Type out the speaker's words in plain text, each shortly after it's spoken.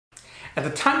At the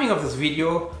timing of this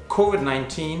video,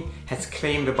 COVID-19 has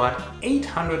claimed about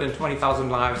 820,000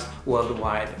 lives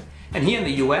worldwide. And here in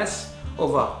the US,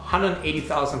 over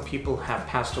 180,000 people have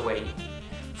passed away.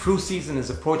 Flu season is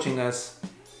approaching us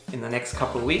in the next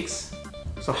couple of weeks.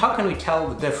 So how can we tell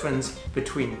the difference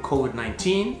between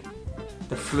COVID-19,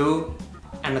 the flu,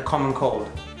 and the common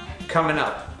cold? Coming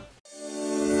up.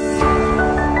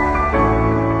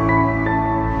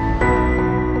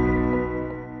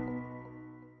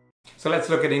 So let's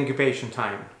look at incubation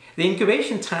time. The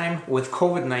incubation time with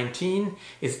COVID-19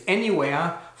 is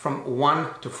anywhere from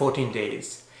 1 to 14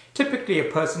 days. Typically, a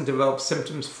person develops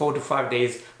symptoms 4 to 5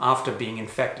 days after being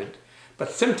infected.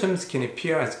 But symptoms can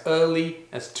appear as early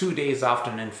as 2 days after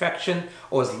an infection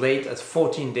or as late as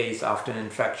 14 days after an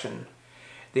infection.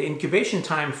 The incubation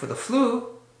time for the flu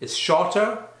is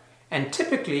shorter, and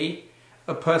typically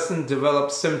a person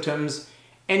develops symptoms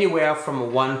anywhere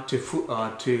from 1 to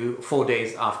 4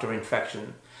 days after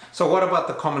infection. So what about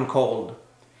the common cold?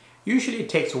 Usually it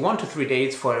takes 1 to 3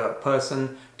 days for a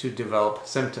person to develop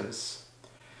symptoms.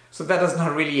 So that does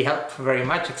not really help very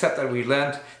much, except that we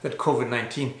learned that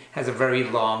COVID-19 has a very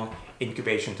long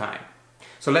incubation time.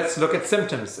 So let's look at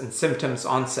symptoms and symptoms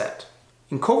onset.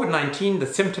 In COVID-19, the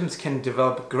symptoms can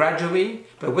develop gradually,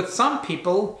 but with some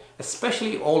people,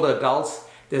 especially older adults,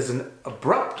 there's an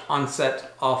abrupt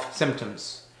onset of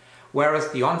symptoms,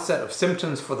 whereas the onset of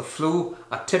symptoms for the flu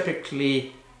are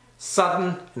typically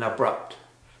sudden and abrupt.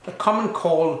 The common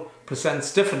cold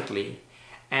presents differently,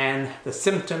 and the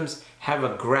symptoms have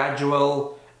a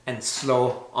gradual and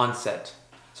slow onset.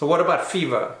 So what about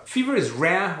fever? Fever is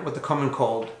rare with the common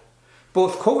cold.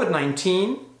 Both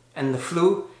COVID-19 and the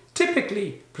flu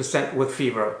typically present with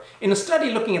fever. In a study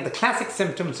looking at the classic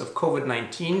symptoms of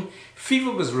COVID-19,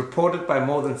 fever was reported by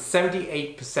more than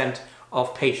 78%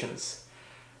 of patients.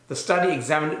 The study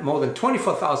examined more than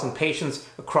 24,000 patients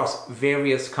across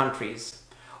various countries.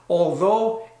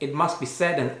 Although it must be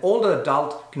said an older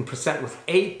adult can present with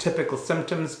atypical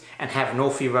symptoms and have no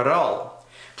fever at all.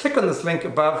 Click on this link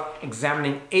above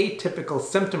examining atypical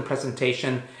symptom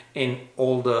presentation in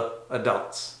older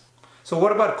adults. So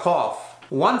what about cough?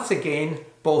 Once again,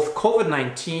 both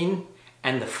COVID-19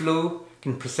 and the flu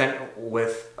can present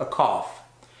with a cough.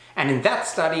 And in that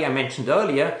study I mentioned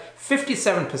earlier,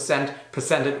 57%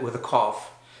 presented with a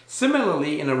cough.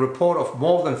 Similarly, in a report of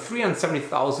more than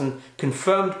 370,000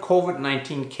 confirmed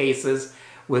COVID-19 cases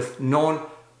with known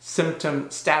symptom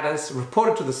status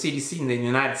reported to the CDC in the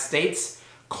United States,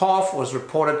 cough was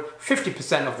reported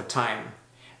 50% of the time.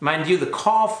 Mind you, the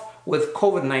cough with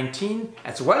COVID-19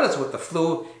 as well as with the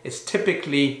flu is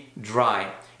typically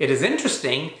dry. It is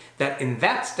interesting that in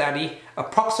that study,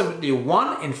 approximately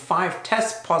 1 in 5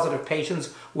 test positive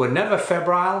patients were never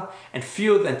febrile and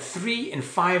fewer than 3 in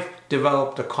 5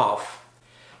 developed a cough.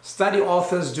 Study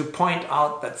authors do point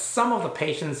out that some of the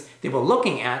patients they were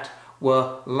looking at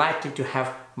were likely to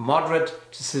have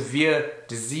moderate to severe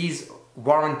disease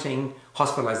warranting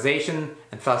hospitalization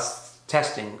and thus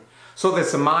testing. So they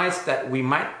surmise that we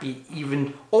might be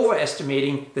even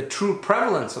overestimating the true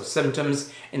prevalence of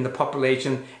symptoms in the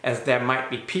population, as there might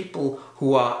be people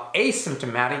who are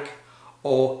asymptomatic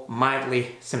or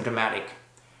mildly symptomatic.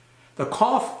 The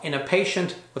cough in a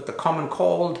patient with the common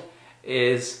cold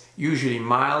is usually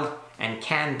mild and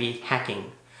can be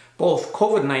hacking. Both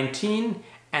COVID-19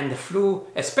 and the flu,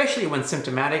 especially when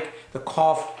symptomatic, the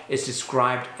cough is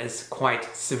described as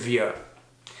quite severe.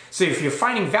 So if you're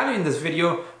finding value in this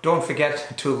video, don't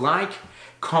forget to like,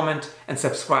 comment and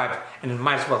subscribe, and you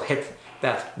might as well hit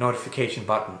that notification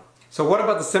button. So what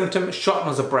about the symptom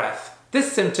shortness of breath? This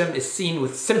symptom is seen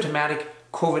with symptomatic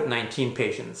COVID-19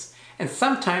 patients and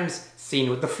sometimes seen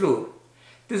with the flu.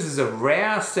 This is a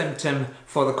rare symptom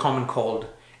for the common cold.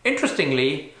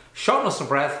 Interestingly, shortness of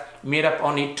breath made up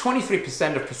only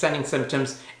 23% of presenting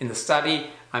symptoms in the study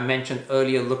I mentioned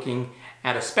earlier, looking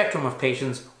at a spectrum of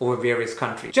patients over various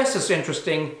countries. Just as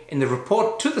interesting, in the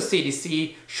report to the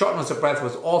CDC, shortness of breath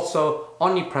was also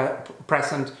only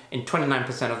present in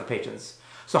 29% of the patients.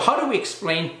 So how do we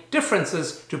explain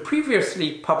differences to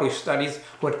previously published studies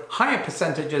with higher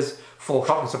percentages for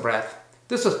shortness of breath?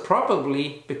 This is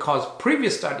probably because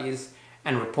previous studies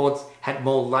and reports had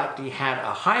more likely had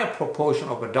a higher proportion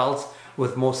of adults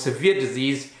with more severe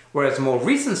disease, whereas more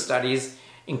recent studies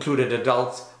included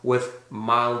adults with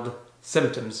mild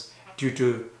symptoms due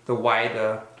to the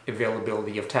wider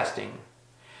availability of testing.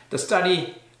 The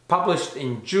study published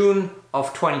in June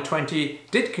of 2020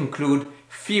 did conclude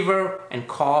fever and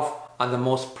cough are the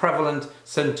most prevalent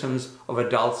symptoms of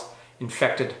adults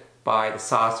infected by the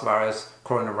SARS virus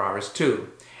coronavirus 2.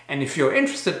 And if you're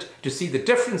interested to see the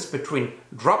difference between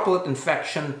droplet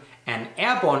infection and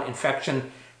airborne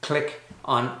infection, click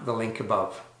on the link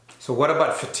above. So what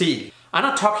about fatigue? I'm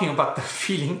not talking about the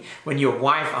feeling when your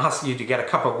wife asks you to get a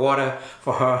cup of water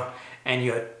for her and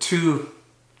you're too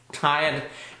tired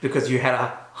because you had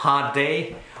a hard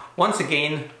day. Once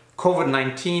again,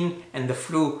 COVID-19 and the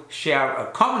flu share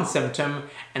a common symptom,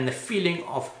 and the feeling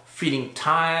of feeling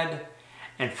tired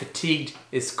and fatigued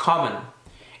is common.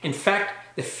 In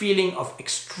fact, the feeling of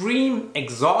extreme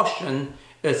exhaustion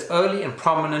is early and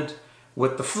prominent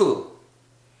with the flu.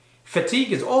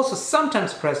 Fatigue is also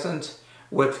sometimes present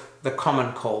with the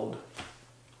common cold.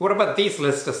 What about these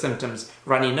list of symptoms?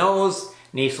 Runny nose,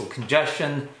 nasal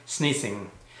congestion,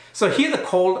 sneezing. So here the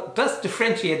cold does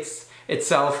differentiate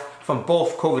itself from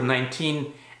both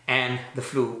COVID-19 and the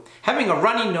flu. Having a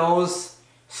runny nose,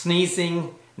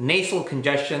 sneezing, nasal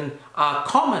congestion are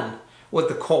common with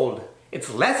the cold.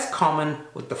 It's less common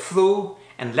with the flu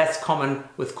and less common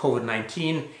with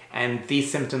COVID-19, and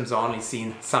these symptoms are only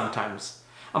seen sometimes.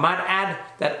 I might add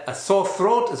that a sore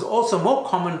throat is also more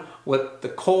common with the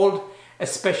cold,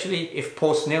 especially if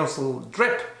postnasal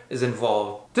drip is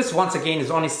involved. This once again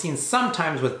is only seen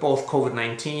sometimes with both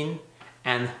COVID-19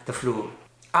 and the flu.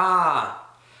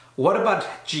 What about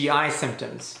GI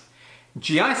symptoms?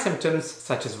 GI symptoms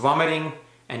such as vomiting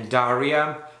and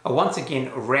diarrhea are once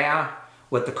again rare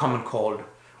with the common cold,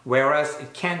 whereas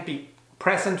it can be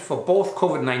present for both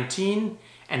COVID-19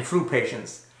 and flu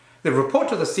patients. The report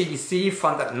to the CDC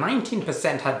found that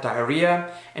 19% had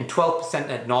diarrhea and 12%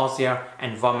 had nausea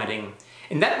and vomiting.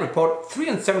 In that report,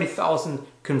 370,000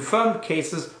 confirmed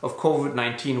cases of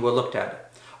COVID-19 were looked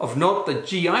at. Of note, the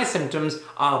GI symptoms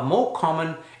are more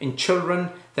common in children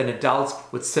than adults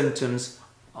with symptoms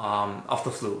of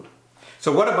the flu.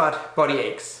 So what about body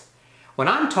aches? When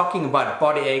I'm talking about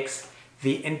body aches,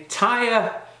 the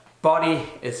entire body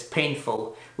is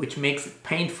painful, which makes it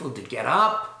painful to get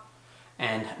up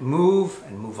and move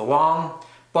along.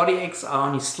 Body aches are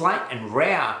only slight and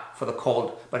rare for the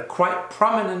cold, but quite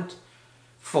prominent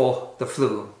for the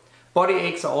flu. Body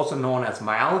aches are also known as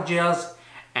myalgias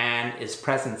and is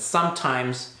present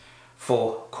sometimes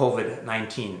for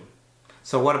COVID-19.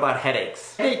 So what about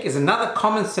headaches? Headache is another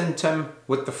common symptom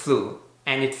with the flu,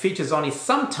 and it features only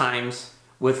sometimes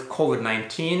with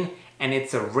COVID-19, and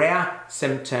it's a rare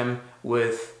symptom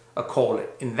with a cold.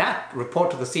 In that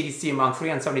report to the CDC, among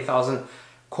 370,000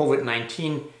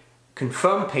 COVID-19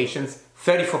 confirmed patients,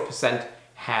 34%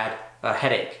 had a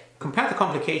headache. Compare the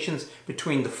complications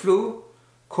between the flu,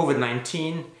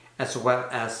 COVID-19, as well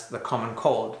as the common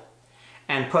cold.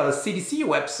 And per the CDC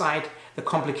website, the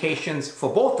complications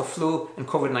for both the flu and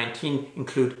COVID-19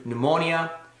 include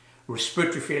pneumonia,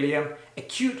 respiratory failure,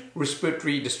 acute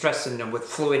respiratory distress syndrome with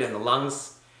fluid in the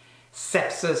lungs,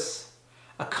 sepsis,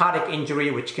 a cardiac injury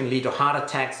which can lead to heart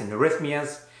attacks and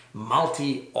arrhythmias,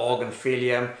 multi-organ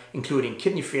failure including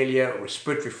kidney failure,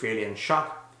 respiratory failure and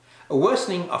shock, a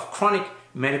worsening of chronic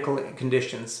medical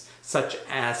conditions such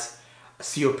as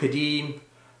COPD,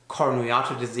 coronary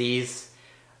artery disease,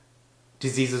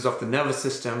 diseases of the nervous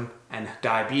system and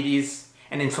diabetes,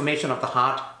 and inflammation of the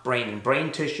heart, brain and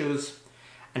brain tissues,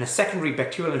 and a secondary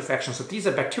bacterial infection. So these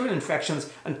are bacterial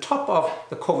infections on top of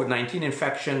the COVID-19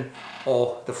 infection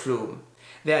or the flu.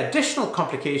 There are additional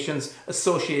complications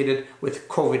associated with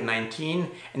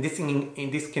COVID-19, and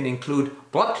this can include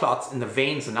blood clots in the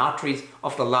veins and arteries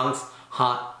of the lungs,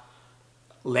 heart,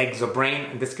 legs or brain,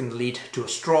 and this can lead to a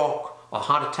stroke or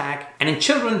heart attack. And in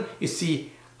children, you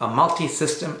see a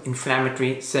multi-system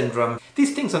inflammatory syndrome.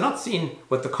 These things are not seen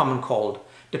with the common cold.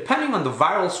 Depending on the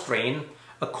viral strain,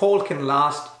 a cold can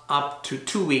last up to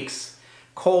 2 weeks.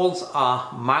 Colds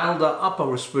are milder upper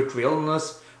respiratory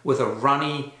illness with a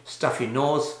runny, stuffy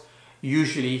nose,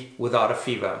 usually without a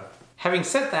fever. Having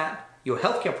said that, your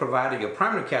healthcare provider, your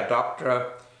primary care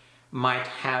doctor, might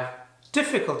have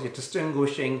difficulty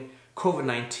distinguishing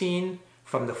COVID-19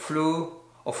 from the flu,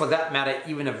 or for that matter,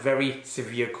 even a very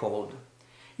severe cold.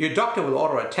 Your doctor will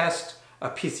order a test, a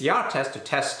PCR test to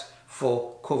test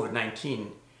for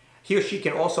COVID-19. He or she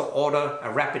can also order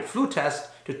a rapid flu test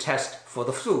to test for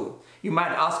the flu. You might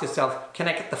ask yourself, can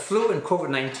I get the flu and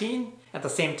COVID-19 at the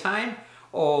same time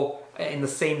or in the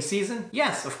same season?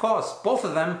 Yes, of course. Both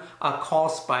of them are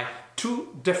caused by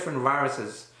two different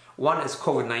viruses. One is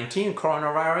COVID-19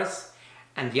 coronavirus,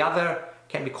 and the other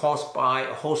can be caused by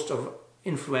a host of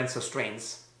influenza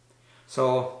strains.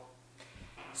 So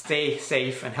stay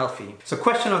safe and healthy. So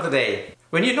question of the day.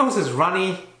 When your nose is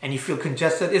runny and you feel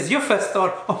congested, is your first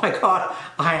thought, oh my God,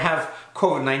 I have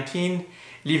COVID-19?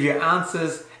 Leave your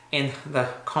answers in the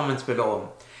comments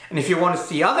below. And if you want to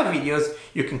see other videos,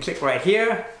 you can click right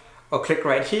here, or click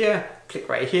right here, click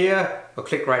right here, or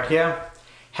click right here.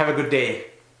 Have a good day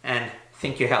and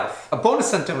think your health. A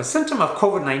bonus symptom, a symptom of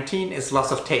COVID-19 is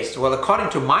loss of taste. Well, according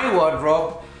to my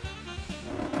wardrobe,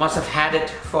 must have had it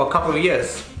for a couple of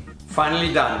years.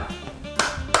 Finally done.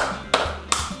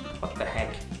 What the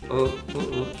heck?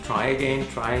 Try again,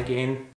 try again.